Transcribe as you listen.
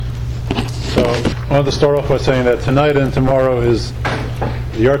wanted to start off by saying that tonight and tomorrow is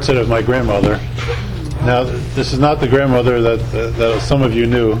the yahrzeit of my grandmother. Now, this is not the grandmother that some of you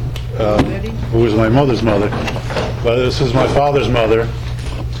knew, who was my mother's mother, but this is my father's mother.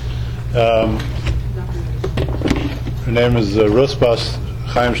 Her name is Rusbas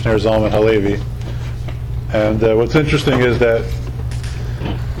Chaim Shner Zalman Halevi. And what's interesting is that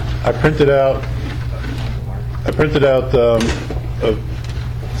I printed out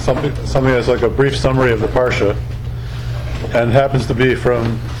something that's like a brief summary of the Parsha, and it happens to be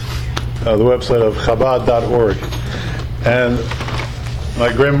from the website of Chabad.org. And my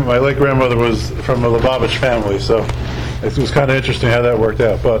late grandmother was from a Lubavitch family, so it was kind of interesting how that worked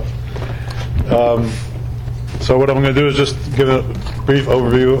out. But so what I'm going to do is just give a brief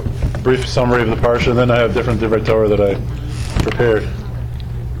overview, brief summary of the Parsha, and then I have different Divrei Torah that I prepared.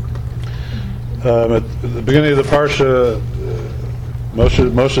 At the beginning of the Parsha,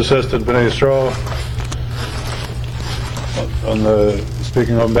 Moshe says to Bnei Yisrael,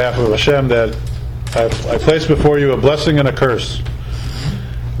 speaking on behalf of Hashem, that I place before you a blessing and a curse.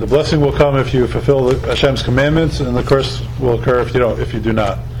 The blessing will come if you fulfill Hashem's commandments, and the curse will occur if you do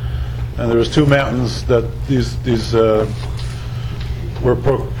not. And there was two mountains that these were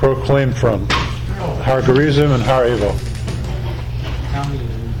proclaimed from: Har Gerizim and Har Evo.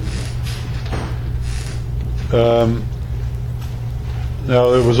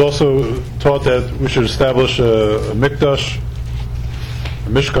 Now, it was also taught that we should establish a mikdash, a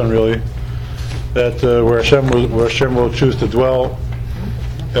mishkan, really, that where Hashem will choose to dwell,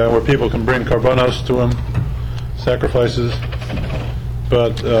 where people can bring karbanos to Him, sacrifices.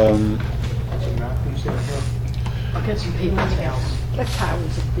 But I'll get some paper towels. That's how it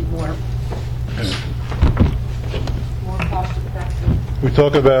would be more cost effective. we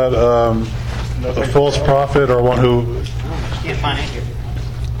talk about a false prophet, or one who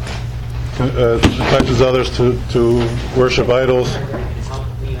entices others to worship idols.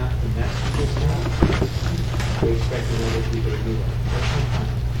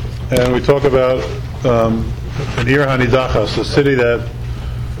 And we talk about an Ir Hanidachas, a city that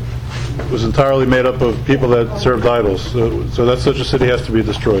was entirely made up of people that served idols. So that such a city has to be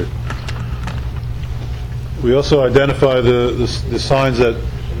destroyed. We also identify the signs that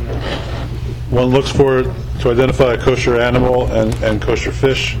one looks for to identify a kosher animal and kosher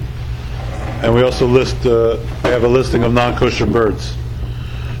fish. And we also have a listing of non-kosher birds.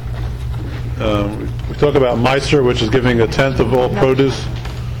 We talk about Meiser, which is giving a tenth of all produce,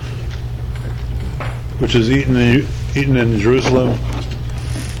 which is eaten in Jerusalem,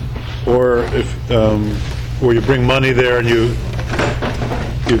 or where you bring money there and you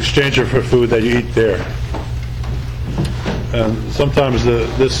exchange it for food that you eat there. And sometimes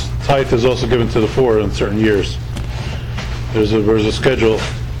this tithe is also given to the poor in certain years. There's a schedule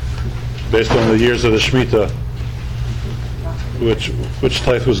based on the years of the Shemitah, which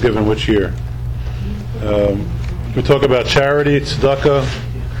tithe was given which year. We talk about charity, tzedakah,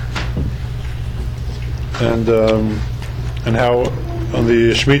 and how on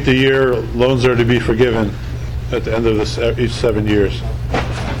the Shemitah year loans are to be forgiven at the end of each 7 years.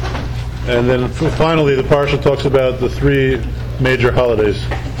 And then finally, the Parsha talks about the three major holidays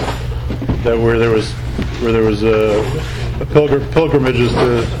where there was pilgrimages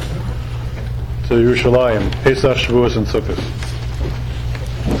to Yerushalayim: Pesach, Shavuos, and Sukkot.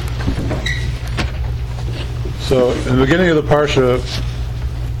 So, in the beginning of the Parsha,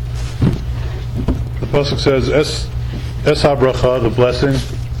 the pasuk says, "Es habracha," the blessing,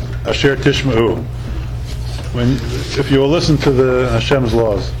 "Asher tishma'u." If you will listen to the Hashem's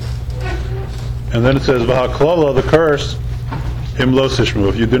laws. And then it says, "V'haklala," the curse, "Im lo tishma'u,"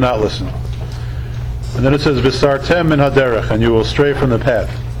 if you do not listen. And then it says, "V'sartem min haderech," and you will stray from the path.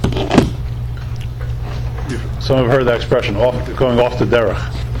 Some have heard that expression, going off the derech.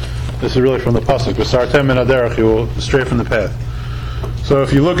 This is really from the pasuk. V'sartem min haderech, you will stray from the path. So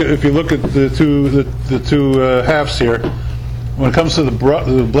if you look at the two halves here, when it comes to the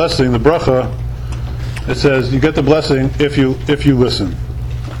blessing, the bracha, it says you get the blessing if you listen.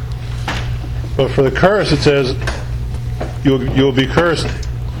 But for the curse, it says you'll be cursed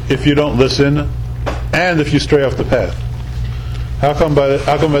if you don't listen and if you stray off the path. How come when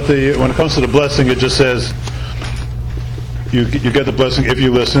it comes to the blessing, it just says you get the blessing if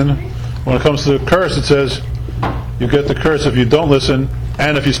you listen? When it comes to the curse, it says you get the curse if you don't listen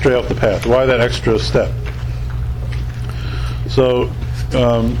and if you stray off the path. Why that extra step? So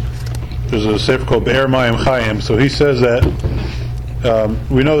there's a sefer called Be'er Mayim Chayim. So he says that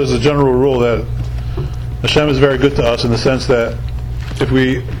we know there's a general rule that Hashem is very good to us in the sense that if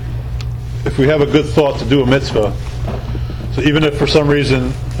we have a good thought to do a mitzvah, So even if for some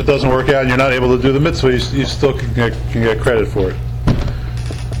reason it doesn't work out and you're not able to do the mitzvah, you still can get credit for it.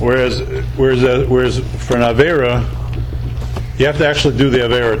 Whereas for an avera, you have to actually do the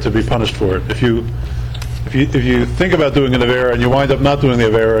avera to be punished for it. If you think about doing an avera and you wind up not doing the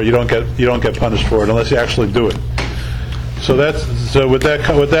avera, you don't get punished for it unless you actually do it. So with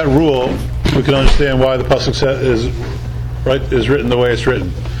that rule, we can understand why the pasuk is written the way it's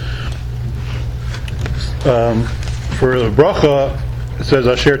written. For the bracha, it says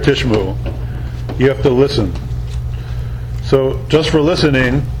Asher Tishmu. You have to listen. So just for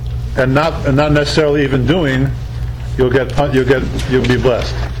listening and not necessarily even doing, you'll be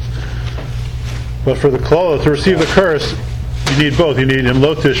blessed. But for the klala, to receive the curse, you need both. You need in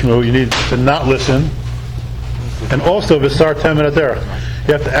lo tishmu, you need to not listen, and also v'sar tem min haderech.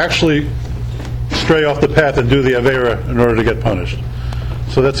 You have to actually stray off the path and do the avera in order to get punished.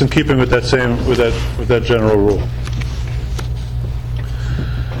 So that's in keeping with that general rule.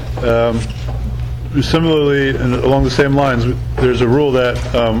 Similarly, and along the same lines, there's a rule that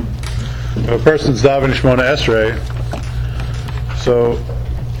if a person's davening Shemona Esrei, so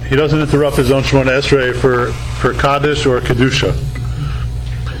he doesn't interrupt his own Shemona Esrei for Kaddish or Kedusha.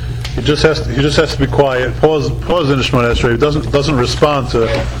 He just has to be quiet, pause in the Shemona Esrei. He doesn't respond to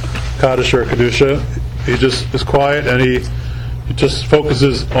Kaddish or Kedusha. He just is quiet and he just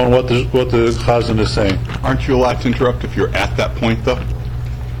focuses on what the Chazan is saying. Aren't you allowed to interrupt if you're at that point, though?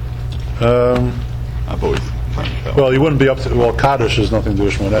 I've always tried to tell. Well, you wouldn't be up to. Well, Kaddish has nothing to do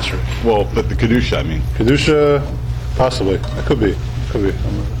with Shemona Esrei. Well, but the Kedusha, I mean. Kedusha, possibly. It could be.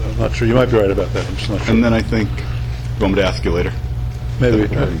 I'm not sure. You might be right about that. I'm just not sure. And then I think, you want me to ask you later? Maybe.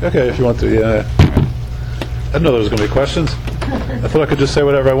 Okay, if you want to, yeah. I didn't know there was going to be questions. I thought I could just say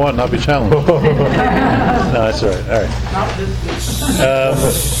whatever I want and not be challenged. No, that's all right. All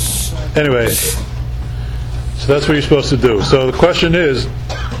right. Anyway, so that's what you're supposed to do. So the question is,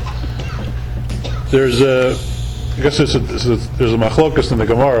 there's a machlokas in the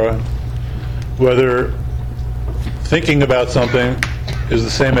Gemara whether thinking about something is the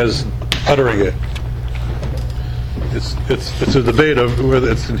same as uttering it. It's a debate of whether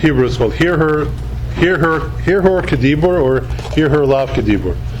it's in Hebrew it's called hear her kedibur or hear her lav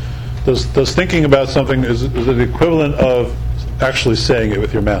kedibur. Does thinking about something is the equivalent of actually saying it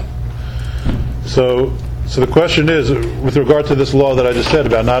with your mouth? So the question is, with regard to this law that I just said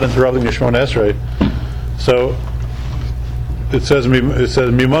about not interrupting your Shemona Esrei, so it says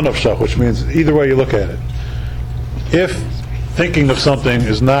miman nafshach, which means either way you look at it. If thinking of something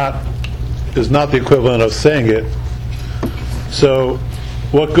is not the equivalent of saying it, so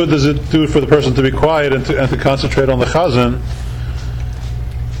what good does it do for the person to be quiet and to concentrate on the chazan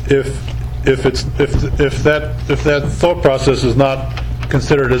if that thought process is not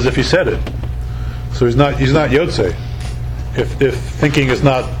considered as if he said it? So he's not yotzei if thinking is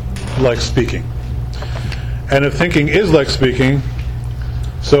not like speaking. And if thinking is like speaking,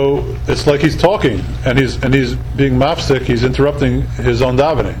 so it's like he's talking and he's being mopstick, he's interrupting his own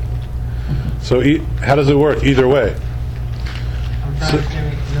davening. So how does it work either way? I'm trying to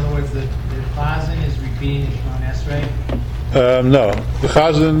understand, in other words, the chazan is repeating the Shemona Esrei? No. The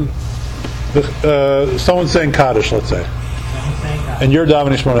chazan, someone's saying Kaddish, let's say. Someone's saying Kaddish. And you're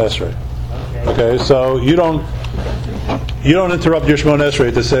davening Shemona Esrei. Okay, so you don't interrupt your Shemona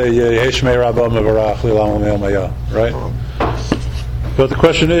Esrei to say Yehei Shmei Rabba Mevarach Lilam Maya, right? But the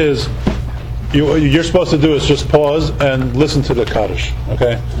question is, you're supposed to do is just pause and listen to the Kaddish,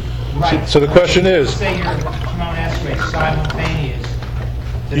 okay? Right. So the question is, say your Shemona Esrei simultaneous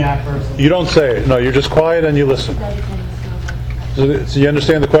to that person. you don't say it. No, you're just quiet and you listen. So you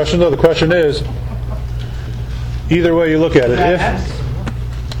understand the question, though? The question is, either way you look at it,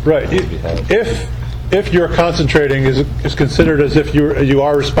 if you're concentrating is considered as if you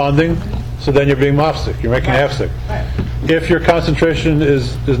are responding, so then you're being mopstick, you're making half stick. Right. If your concentration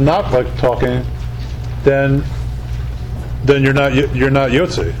is not like talking, then you're not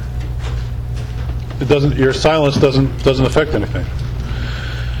yotzei. Your silence doesn't affect anything.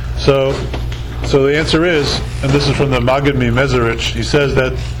 So the answer is, and this is from the Maggid Mezerich, he says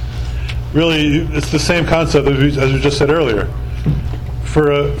that really it's the same concept as we just said earlier.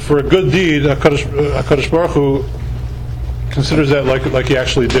 For a good deed, HaKadosh Baruch Hu considers that like you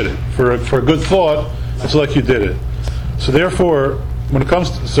actually did it. For a good thought, it's like you did it. So therefore, when it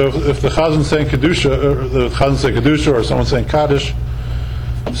comes to, if the Chazan saying Kedusha, or someone saying Kaddish,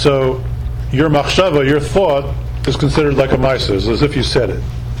 so your machshava, your thought, is considered like a ma'aseh, as if you said it.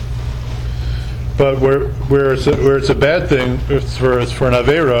 But where it's a bad thing, it's for an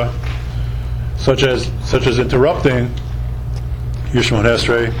avera, such as interrupting your Shemona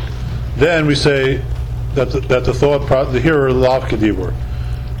Esrei, then we say the thought, the hearer lav kedibur.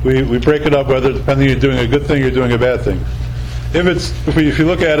 We break it up whether depending you're doing a good thing, you're doing a bad thing. If you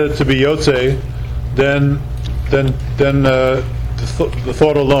look at it to be yotze, then the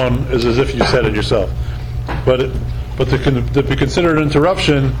thought alone is as if you said it yourself. But to be considered an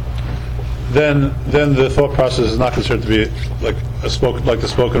interruption, then the thought process is not considered to be like the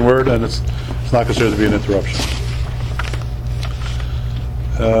spoken word, and it's not considered to be an interruption.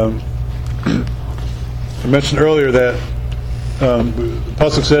 I mentioned earlier that the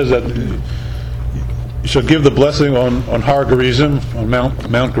pasuk says that you shall give the blessing on Har Gerizim, on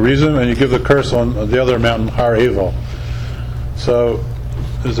Mount Gerizim, and you give the curse on the other mountain, Har Eval. So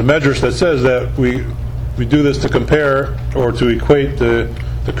there's a medrash that says that we do this to compare or to equate the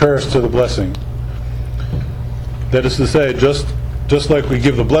curse to the blessing. That is to say, just like we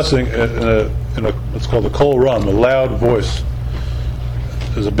give the blessing in a what's called a kol ram, a loud voice,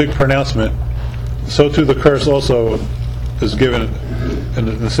 there's a big pronouncement, so too the curse also is given in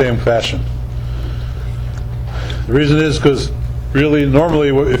the same fashion. The reason is because really, normally,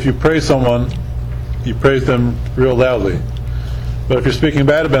 if you praise someone, you praise them real loudly. But if you're speaking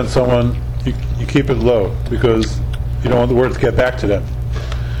bad about someone, you keep it low because you don't want the word to get back to them.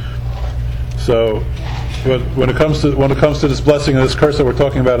 So, when it comes to this blessing and this curse that we're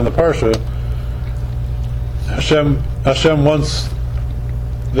talking about in the parsha, Hashem wants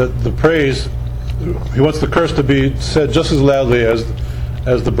the praise. He wants the curse to be said just as loudly as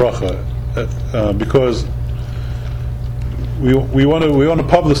the bracha, because we want to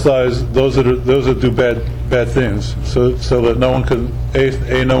publicize those that do bad things, so that no one can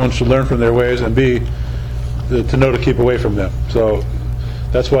no one should learn from their ways, and B, to know to keep away from them. So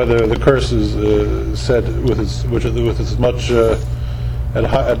that's why the curse is said with as much as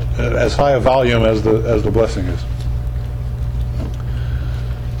high a volume as the blessing is.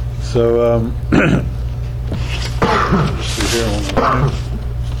 So let's see here one more thing.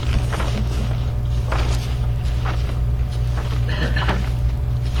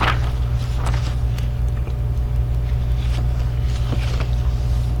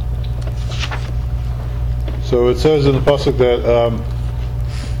 So it says in the pasuk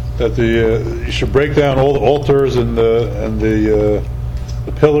that you should break down all the altars and the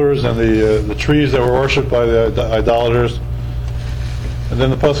pillars and the trees that were worshipped by the idolaters. And then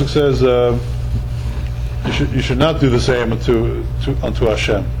the pasuk says you should not do the same unto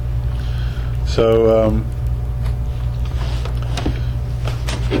Hashem. So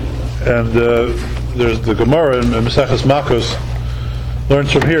there's the Gemara in Maseches Makos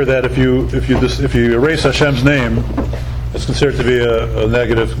learns from here that if you erase Hashem's name, it's considered to be a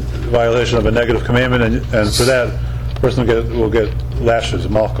negative violation of a negative commandment, and for that, the person will get lashes,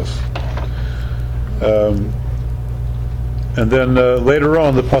 malchus. And then later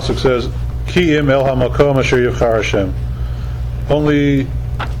on, the pasuk says, "Ki im el hamakom asher yivchar Hashem." Only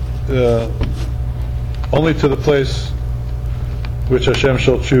to the place which Hashem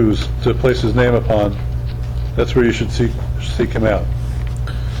shall choose to place His name upon. That's where you should seek Him out.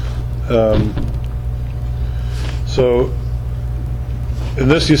 So, in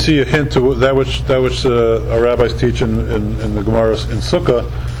this you see a hint to that which our rabbis teach in the Gemara in Sukkah,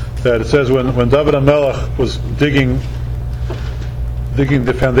 that it says when David HaMelech was digging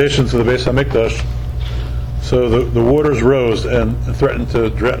the foundations of the Beis Hamikdash, so the waters rose and threatened to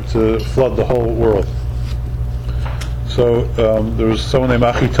flood the whole world. So there was someone named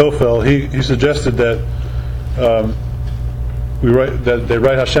Achitophel. He suggested that they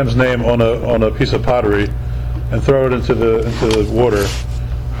write Hashem's name on a piece of pottery and throw it into the water,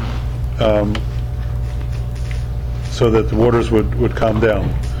 so that the waters would calm down.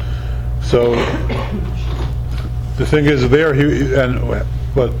 So the thing is,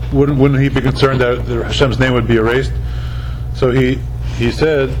 but wouldn't he be concerned that Hashem's name would be erased? So he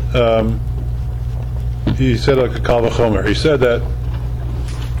said like a kal v'chomer. He said that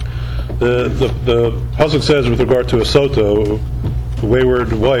the pasuk says with regard to a soto, a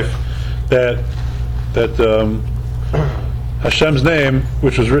wayward wife, that Hashem's name,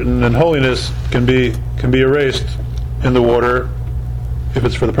 which was written in holiness, can be erased in the water if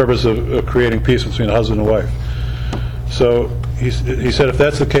it's for the purpose of creating peace between a husband and wife. So he said if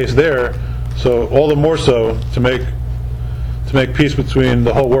that's the case there, so all the more so to make peace between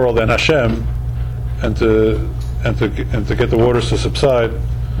the whole world and Hashem, and to get the waters to subside,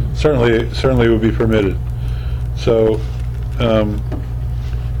 certainly would be permitted. So,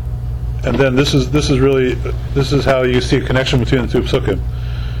 and then this is how you see a connection between the two psukim.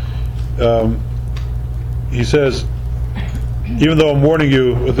 He says, even though I'm warning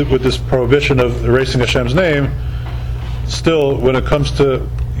you with this prohibition of erasing Hashem's name, still, when it comes to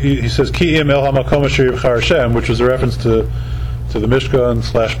he says Ki im el hamakom asher yivchar Hashem, which was a reference to the Mishkan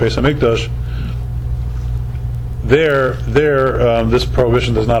 / Beis Hamikdash. There, this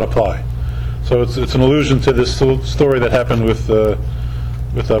prohibition does not apply. So it's an allusion to this story that happened with David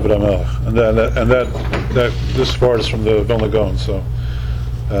HaMelech, and that this part is from the Vilna Gaon. So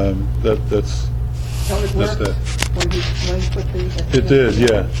that's that. When he put the... It did,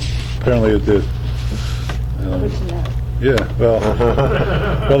 yeah. Apparently it did. Yeah, well,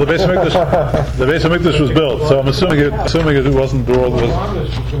 the Beis Hamikdash was built, so I'm assuming it wasn't the world was.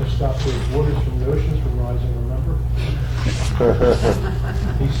 Columbus was going to stop those waters from the oceans from rising. Remember?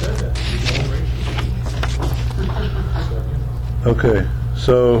 He said that. Okay,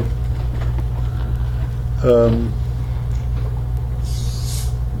 so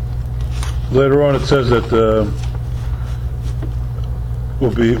later on it says that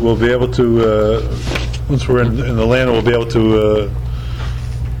we'll be able to once we're in the land, we'll be able to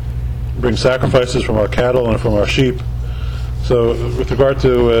bring sacrifices from our cattle and from our sheep. So with regard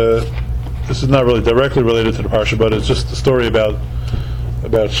to this is not really directly related to the parsha, but it's just a story about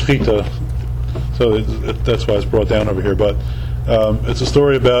shechita. So that's why it's brought down over here. But it's a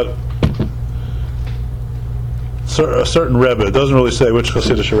story about a certain Rebbe. It doesn't really say which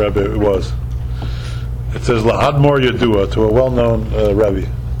Hasidic Rebbe it was. It says La'admor Yedua, to a well-known Rebbe,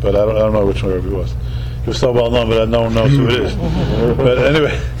 but I don't know which one Rebbe it was. He was so well-known, but no one knows who it is. But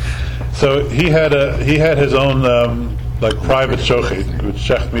anyway, so he had his own private shochet, which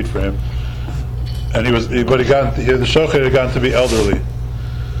shecht meat for him, and the shochet had gotten to be elderly.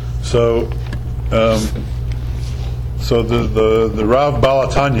 So the Rav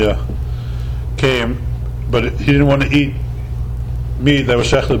Balatanya came, but he didn't want to eat meat that was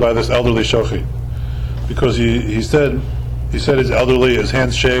shechted by this elderly shochet, because he said he's elderly, his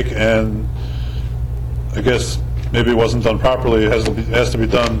hands shake, and I guess maybe it wasn't done properly. It has to be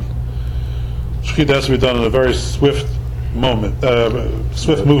done. Shechita has to be done in a very swift movement.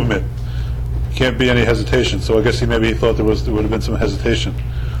 Can't be any hesitation. So I guess he thought there would have been some hesitation.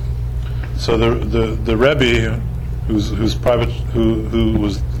 So the Rebbe, who's private, who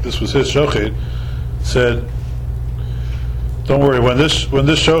was his shochet, said, "Don't worry. When this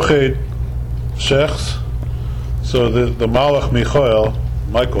shochet shechs, so the Malach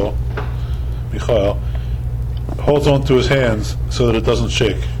Michael holds on to his hands so that it doesn't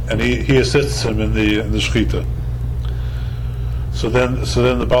shake, and he assists him in the shechita." So then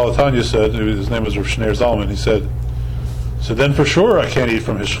the Balatanya said, his name was Rav Shneir Zalman. He said, "So then for sure I can't eat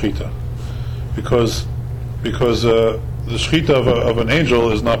from his shechita, because the shechita of an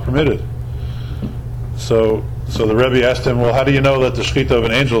angel is not permitted." So the Rebbe asked him, "Well, how do you know that the shechita of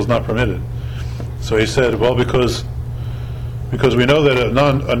an angel is not permitted?" So he said, "Well, because we know that a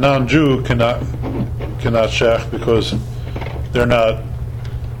non-Jew cannot shech, because they're not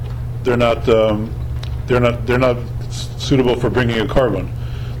suitable for bringing a carbon.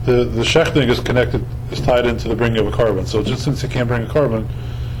 The shechting is tied into the bringing of a carbon. So just since they can't bring a carbon,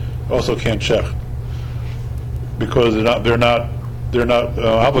 also can't shech, because they're not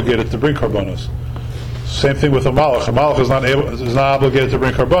obligated to bring karbonos. Same thing with a malach. A malach is not obligated to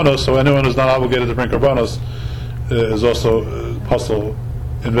bring karbonos. So anyone who's not obligated to bring karbonos is also possible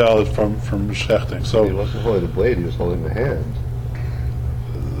invalid from shechting." So he wasn't holding the blade; he was holding the hand.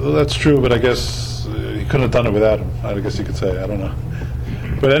 Well, that's true, but I guess he couldn't have done it without him. I guess you could say. I don't know.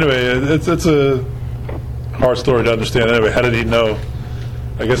 But anyway, it's a hard story to understand. Anyway, how did he know?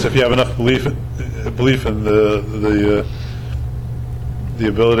 I guess if you have enough belief in the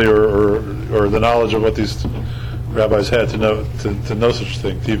ability or the knowledge of what these rabbis had to know such a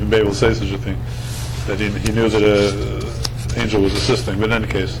thing, to even be able to say such a thing, that he knew that an angel was assisting. But in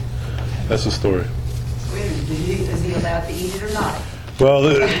any case, that's the story. Is he allowed to eat it or not? Well,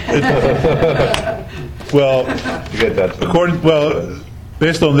 You get that.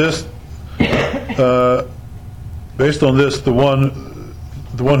 based on this, the one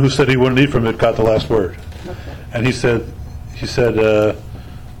who said he wouldn't eat from it got the last word, and he said,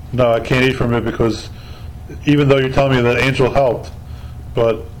 "No, I can't eat from it, because even though you're telling me that angel helped,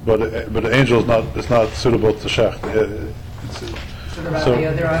 but an angel is not suitable to shech." So the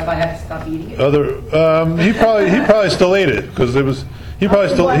other rabbi had to stop eating it? He probably still ate it, because he probably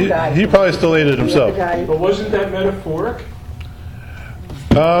still ate it himself. But wasn't that metaphoric?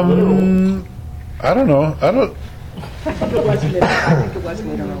 I don't know. I think it was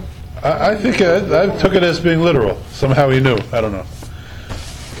literal. I think I took it as being literal. Somehow he knew. I don't know.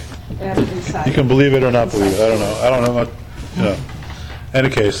 You can believe it or not believe it. I don't know. Any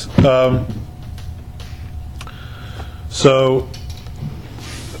case, so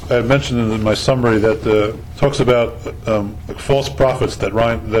I had mentioned in my summary that talks about false prophets that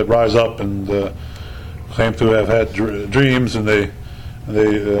rise up and claim to have had dreams, and they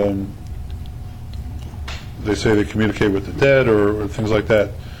say they communicate with the dead or things like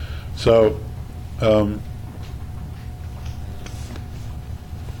that. So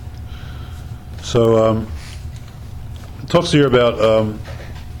it talks here about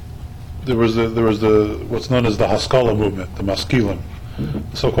there was the what's known as the Haskalah movement, the Maskilim,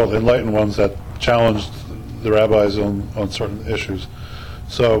 the so-called enlightened ones that challenged the rabbis on certain issues.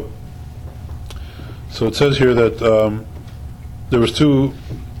 So it says here that there was two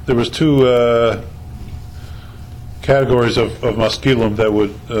categories of Maskilim that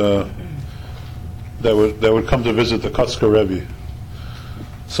would come to visit the Kotzker Rebbe.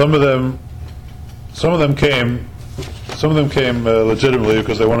 Some of them came legitimately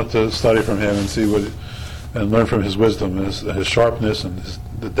because they wanted to study from him and see and learn from his wisdom and his sharpness and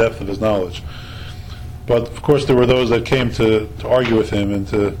the depth of his knowledge. But of course, there were those that came to argue with him and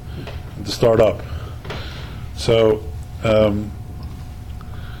to start up. So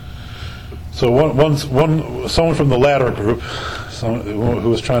someone from the latter group, someone who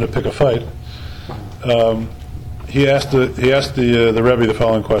was trying to pick a fight, he asked the Rebbe the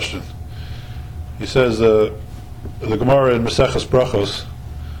following question. He says the Gemara in Maseches Brachos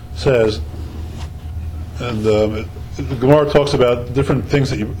says, and the Gemara talks about different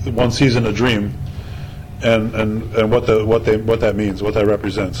things that one sees in a dream, and what that means, what that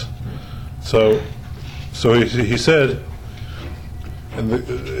represents. So he said in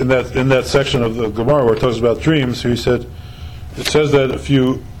that section of the Gemara where it talks about dreams, he said it says that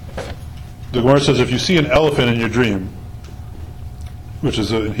the Gemara says if you see an elephant in your dream, which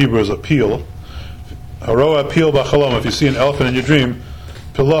is in Hebrew is a peel. Haroa peel b'chalom. If you see an elephant in your dream,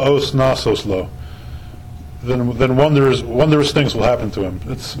 pilaos nasos lo. Then wondrous things will happen to him.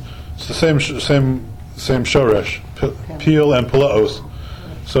 It's the same shoresh, peel and pilaos.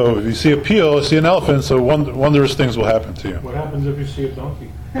 So if you see a peel, you see an elephant. So wondrous things will happen to you. What happens if you see a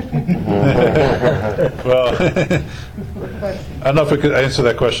donkey? Well, I don't know if I could answer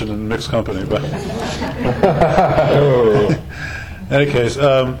that question in mixed company, but in any case.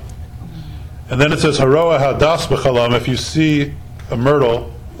 And then it says, Haroa hadas b'chalam, if you see a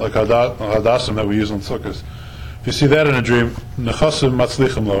myrtle, like hadasim that we use on sukkahs, if you see that in a dream, nechasim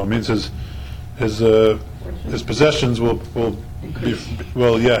matzlichim lo, it means his possessions will be,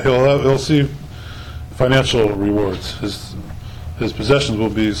 he'll see financial rewards. His possessions will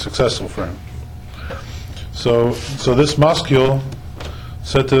be successful for him. So this maskil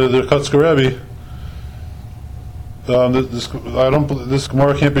said to the Kotzker Rebbe, this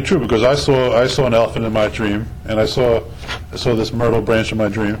Gemara can't be true because I saw an elephant in my dream, and I saw this myrtle branch in my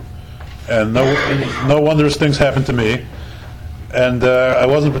dream, and no wondrous things happened to me, and I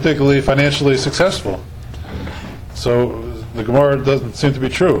wasn't particularly financially successful. So the Gemara doesn't seem to be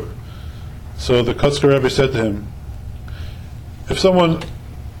true. So the Kotzker Rebbe said to him, if someone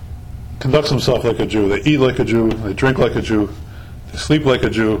conducts himself like a Jew, they eat like a Jew, they drink like a Jew, they sleep like a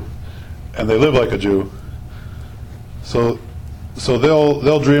Jew, and they live like a Jew, so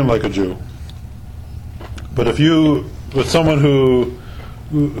they'll dream like a Jew. But with someone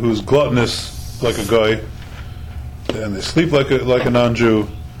who's gluttonous like a guy, and they sleep like a non-Jew,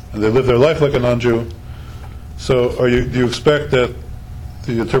 and they live their life like a non-Jew, so do you expect that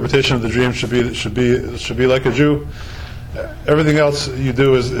the interpretation of the dream should be like a Jew? Everything else you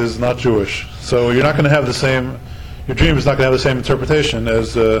do is not Jewish. So you're not going to have your dream is not going to have the same interpretation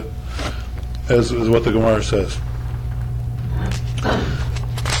as what the Gemara says.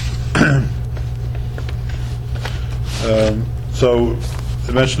 So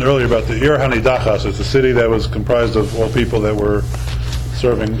I mentioned earlier about the Ir Hanidachas. It's a city that was comprised of all people that were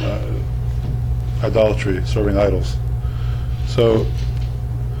serving idolatry, serving idols. So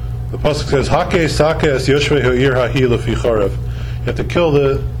the pasuk says, "Hake sake es yoshvei ha'ir hahi lefi charev." You have to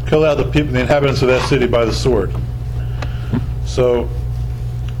kill out the people, the inhabitants of that city, by the sword. So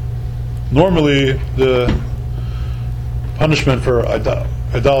normally the punishment for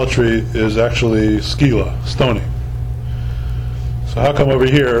idolatry is actually skila, stoning. So how come over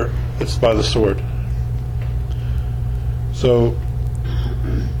here it's by the sword? So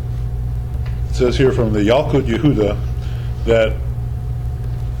it says here from the Yalkut Yehuda that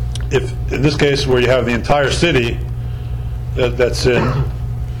if in this case where you have the entire city that's sin,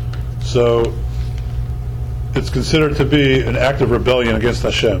 so it's considered to be an act of rebellion against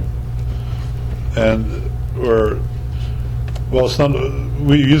Hashem, it's not.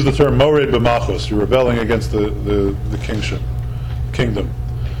 We use the term mored b'malchus. You're rebelling against the kingdom.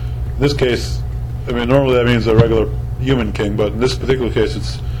 In this case, normally that means a regular human king, but in this particular case,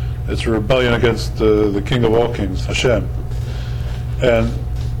 It's a rebellion against the King of all kings, Hashem. And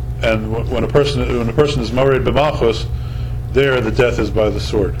when a person is married b'malchus, there the death is by the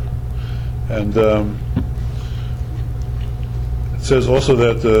sword. And it says also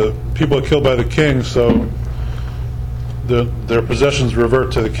that people are killed by the king, so their possessions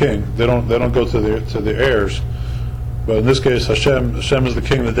revert to the king. They don't go to the heirs. But in this case, Hashem is the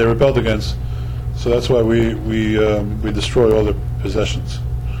king that they rebelled against. So that's why we destroy all their possessions.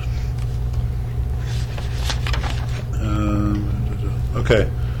 Okay.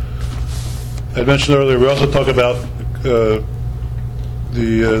 I mentioned earlier. We also talk about the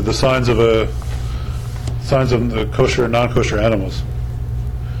signs of kosher and non-kosher animals.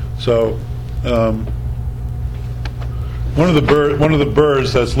 So one of the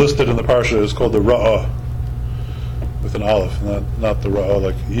birds that's listed in the parsha is called the ra'ah, with an aleph, not the ra'ah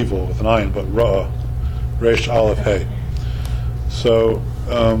like evil with an ayin, but ra'ah, resh aleph hey. So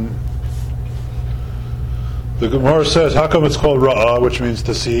the Gemara says, how come it's called ra'ah, which means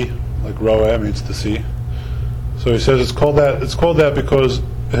to see, like ro'ah means to see? So he says it's called that because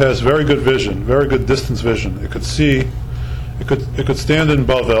it has very good vision, very good distance vision. It could see, it could stand in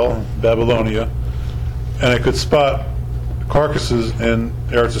Babylonia, and it could spot carcasses in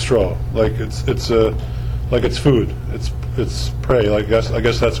Eretz Yisrael, like it's food, it's prey. Like I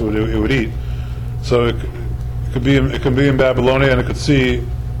guess that's what it would eat. So it could be in Babylonia, and it could see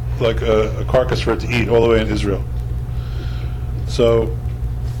like a carcass for it to eat all the way in Israel. So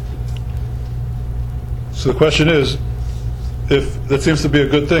the question is, if that seems to be a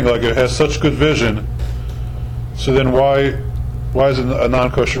good thing, like it has such good vision, so then why is it a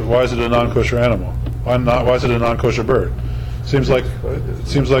non-kosher? Why is it a non-kosher animal? Why is it a non-kosher bird? Seems like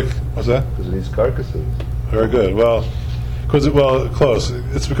what's that? Because it eats carcasses. Very good. Well, close.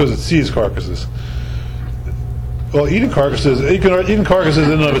 It's because it sees carcasses. Well, eating carcasses in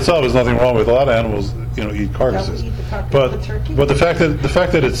and of itself is nothing wrong with. A lot of animals, eat carcasses. Eat the carcass But of the turkey? the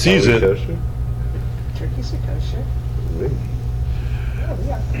fact that it sees it. Kosher? Turkeys are kosher. Really?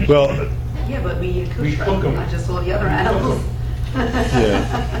 Well, Yeah, but we eat We kosher, cook 'em. not just all the other animals.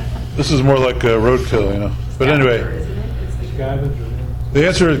 yeah. This is more like roadkill, But anyway, Isn't it? It's the- Scavenger. the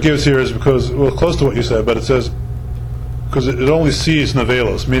answer it gives here is because, close to what you said, but it says because it only sees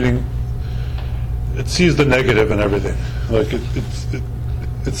nevelos, meaning it sees the negative and everything. Like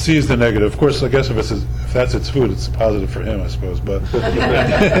it sees the negative. Of course, I guess if that's its food, it's positive for him, I suppose. But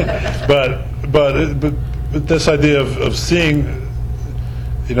but this idea of seeing,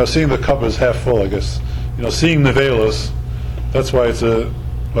 seeing the cup is half full, I guess. Seeing nevelos, that's why it's a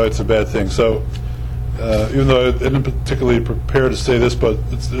bad thing. So even though I didn't particularly prepare to say this, but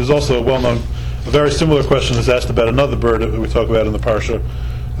there's also a very similar question is asked about another bird that we talk about in the parsha.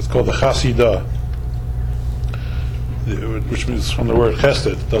 It's called the chasidah, which means from the word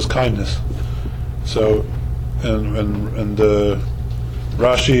chesed, does kindness. So, and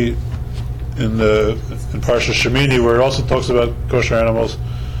Rashi in Parsha Shemini, where it also talks about kosher animals,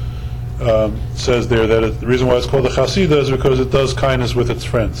 says there that the reason why it's called the chasidah is because it does kindness with its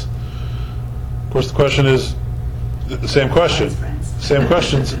friends. Of course, the question is the same question. Same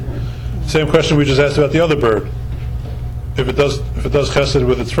question we just asked about the other bird. If it does chesed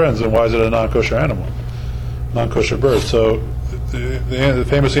with its friends, then why is it a non-kosher animal, non-kosher bird? So the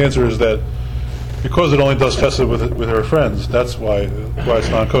famous answer is that because it only does chesed with her friends, that's why it's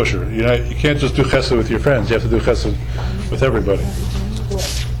non-kosher. You can't just do chesed with your friends. You have to do chesed with everybody.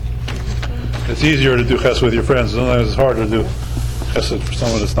 It's easier to do chesed with your friends. Sometimes it's harder to do chesed for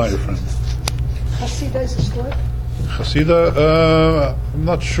someone that's not your friend. Hasidah is a stork? Chasidah, I'm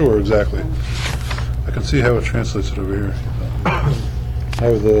not sure exactly. I can see how it translates it over here. I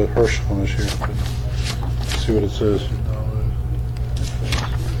have the Hirsch Chumash here. Let's see what it says.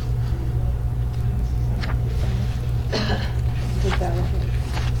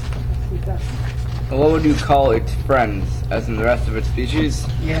 What would you call its friends, as in the rest of its species?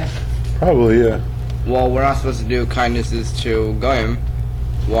 Yeah. Probably, yeah. Well, we're not supposed to do kindnesses to Goyim.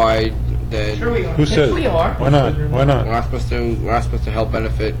 Why then? Sure we are. Who said? Yes, we are. Why not? Why We're not? not supposed to help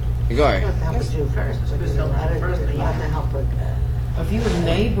benefit the Goy. Yes, you first. If you have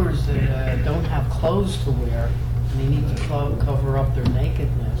neighbors that don't have clothes to wear, and they need to cover up their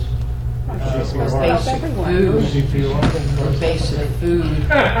nakedness, Basic food. Basic food.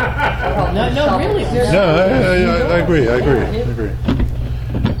 No, really. No, I agree.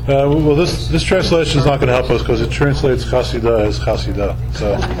 Well, this translation is not going to help us because it translates chasidah as chasidah,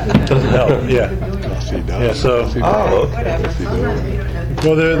 so it doesn't help. Yeah. Yeah. So. Well, Rest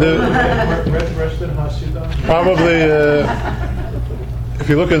in Hasidah. probably. If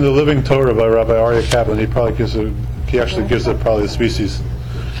you look in the Living Torah by Rabbi Aryeh Kaplan, he actually gives it probably the species.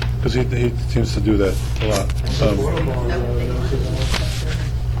 because he seems to do that a lot. Water barn,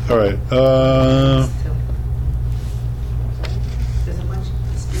 All right. There's a bunch of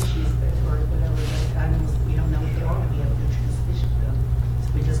species that, or whatever, that animals, we don't know what they are, we have no true suspicion of them. So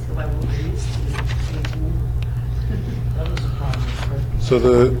we just go by what we're used to. That was a problem. Right? So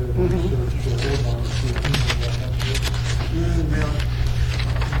the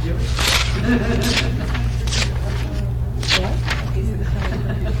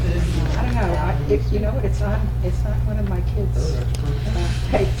I don't know, you know what, it's on one of my kids'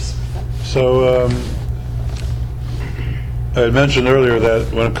 tapes. so I had mentioned earlier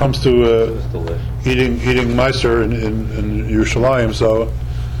that when it comes to It's delicious. eating meiser in Yerushalayim, so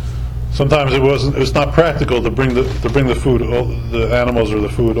sometimes it's not practical to bring the food, the animals or the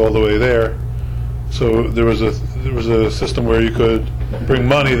food all the way there. So there was a system where you could bring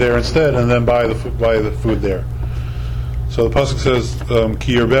money there instead, and then buy the food there. So the pasuk says,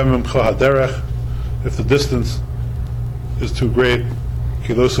 "Ki yirbeh mimcha haderech," if the distance is too great,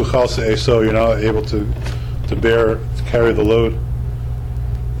 ki lo suchal se'eso, you're not able to carry the load.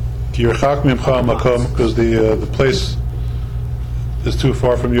 Ki yirchak mimcha makom, because the place is too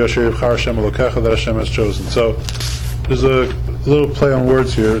far from you, asher yivchar Hashem Elokecha, that Hashem has chosen. So there's a little play on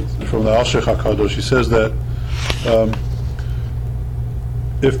words here from the Al-Sheikh HaKadosh. He says that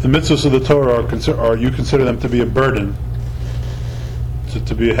if the mitzvahs of the Torah are you consider them to be a burden,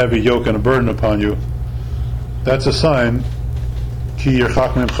 to be a heavy yoke and a burden upon you, that's a sign ki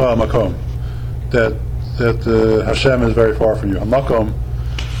yirchak mimcha makom, that Hashem is very far from you. Makom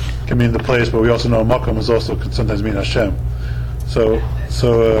can mean the place, but we also know makom can sometimes mean Hashem. So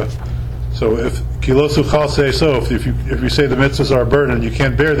if kilosu chal say so, if you say the mitzvahs are a burden, you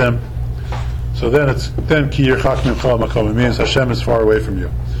can't bear them, so then ki yirchak mimcha makom, it means Hashem is far away from you.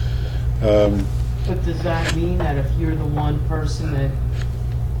 But does that mean that if you're the one person that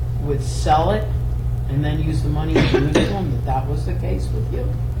would sell it and then use the money to do them, that was the case with you?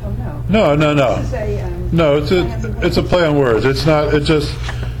 Oh, no. No. This is a, No, it's a play on words. It's not. It just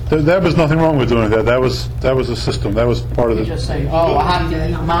there was nothing wrong with doing that. That was a system. That was part of You the. just say, oh, I have to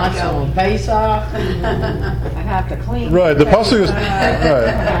eat matzah on Pesach. I have to clean. Right, the pasuk is I right.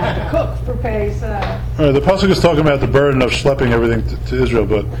 have to cook for Pesach. Right, the pasuk is talking about the burden of schlepping everything to Israel,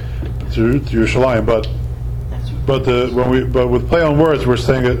 but to Yerushalayim. But with play on words,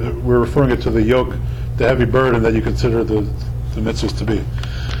 we're referring it to the yoke, the heavy burden that you consider the mitzvahs to be.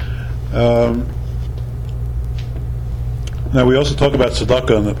 Now we also talk about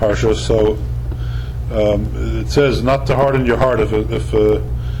tzedakah in the parsha. So it says not to harden your heart if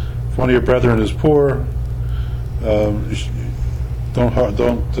one of your brethren is poor. Don't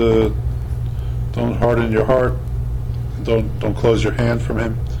harden your heart. Don't close your hand from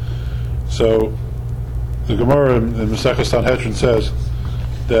him. So the Gemara in Maseches Sanhedrin says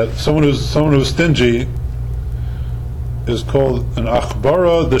that someone who's stingy is called an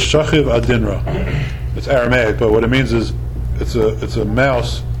achbara d'shachiv adinra. It's Aramaic, but what it means is it's a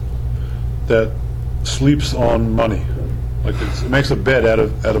mouse that sleeps on money, like it makes a bed out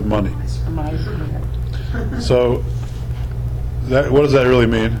of money. So what does that really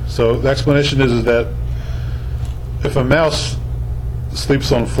mean? So the explanation is that if a mouse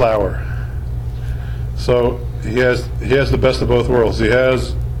sleeps on flour, so he has the best of both worlds. He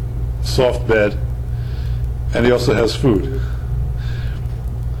has soft bed, and he also has food.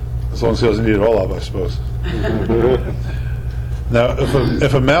 As long as he doesn't eat it all up, I suppose. Now,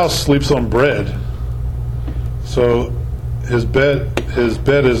 if a mouse sleeps on bread, so his bed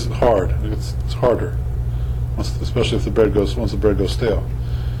is hard. It's harder, especially if once the bread goes stale.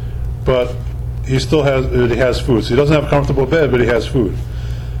 But he has food. So he doesn't have a comfortable bed, but he has food.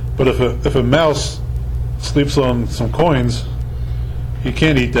 But if a mouse sleeps on some coins, he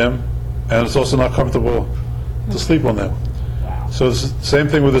can't eat them, and it's also not comfortable to sleep on them. So it's the same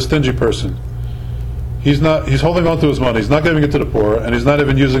thing with a stingy person. He's holding on to his money. He's not giving it to the poor, and he's not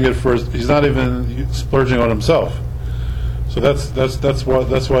even using it he's not even splurging on himself. So that's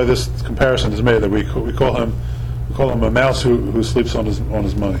why this comparison is made, that we call him a mouse who sleeps on his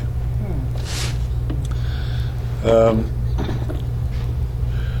money.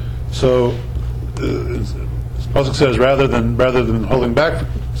 So pasuk says rather than holding back, it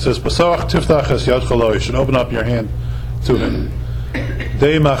says pasach tiftach es yadcha lo. You should open up your hand to him.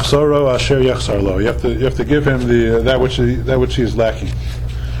 Dei machzoro asher yachzar lo. You have to give him that which he is lacking.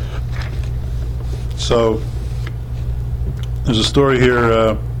 So there's a story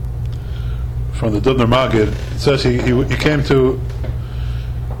here from the Dubner Maggid. It says he came to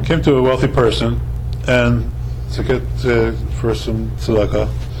a wealthy person and to get for some tzedakah.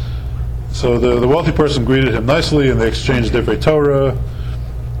 So the wealthy person greeted him nicely, and they exchanged divrei Torah,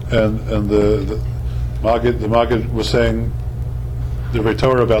 and the Maggid was saying the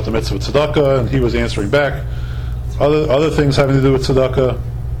Torah about the mitzvah of tzedakah, and he was answering back other things having to do with tzedakah.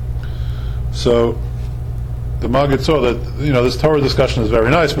 So the Maggid saw that this Torah discussion is very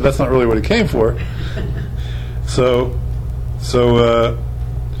nice, but that's not really what he came for. So the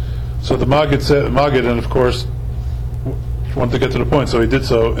Maggid said, and of course wanted to get to the point, so he did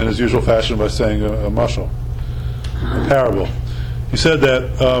so in his usual fashion by saying a mashal, a parable. He said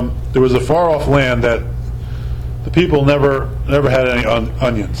that there was a far-off land that the people never had any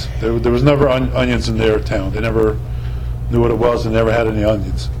onions. There was never onions in their town. They never knew what it was. They never had any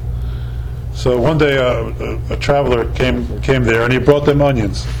onions. So one day a traveler came there, and he brought them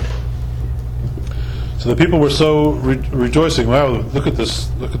onions. So the people were so rejoicing. Wow! Look at this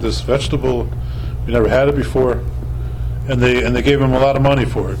vegetable. We never had it before, and they gave him a lot of money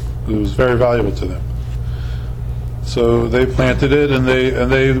for it. It was very valuable to them. So they planted it, and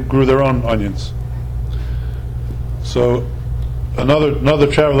they grew their own onions. So another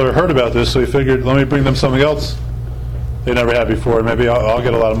traveler heard about this, so he figured, let me bring them something else they never had before, and maybe I'll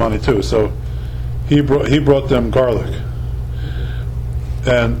get a lot of money too. So he brought them garlic,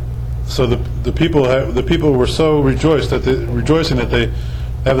 and so the people were so rejoicing that they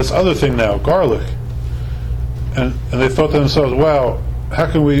have this other thing now, garlic, and they thought to themselves, wow,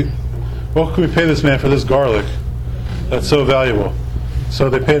 what can we pay this man for this garlic that's so valuable? So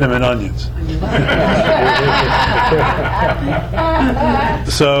they paid him in onions.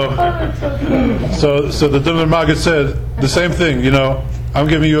 So the Dvar Maggid said the same thing. I'm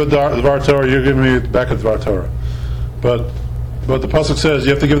giving you a Dvar Torah, you're giving me back a Dvar Torah. But the pasuk says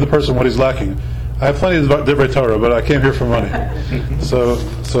you have to give the person what he's lacking. I have plenty of Divrei Torah, but I came here for money. So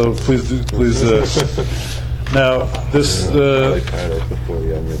please. Now this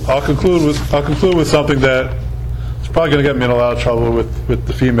I'll conclude with something that is probably going to get me in a lot of trouble with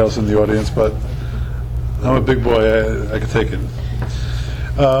the females in the audience, but I'm a big boy. I can take it.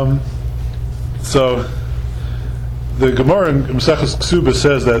 So the Gemara in Maseches Ksubah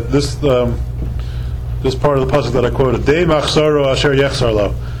says that this part of the pasuk that I quoted, "Dei machsaro asher yechsar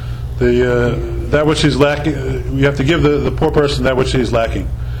lo," that which he's lacking, you have to give the poor person that which he's lacking.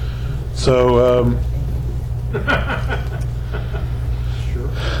 So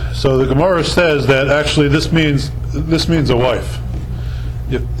the Gemara says that actually this means a wife.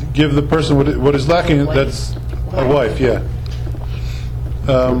 You have to give the person what is lacking. That's a wife, yeah.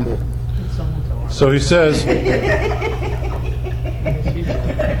 So he says.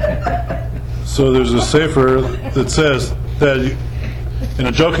 So there's a sefer that says that in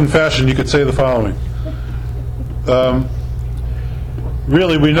a joking fashion you could say the following.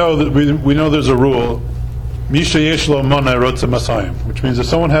 Really, we know there's a rule. Misha yeshlo mana rotze masayim, which means if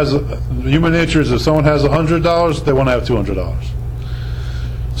someone has human nature is if someone has $100, they want to have $200.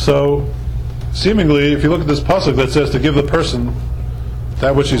 So, seemingly, if you look at this pasuk that says to give the person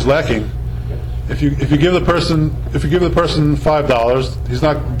that which he's lacking, if you give the person $5,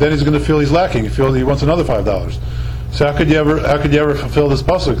 then he's going to feel he's lacking. He wants another $5. So how could you ever fulfill this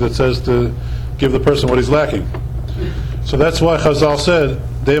pasuk that says to give the person what he's lacking? So that's why Chazal said,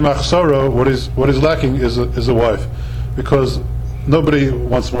 "Dei machsaro," what is lacking is a wife, because nobody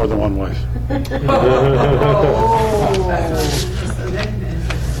wants more than one wife.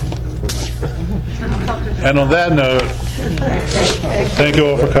 And on that note, thank you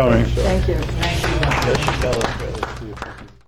all for coming. Thank you.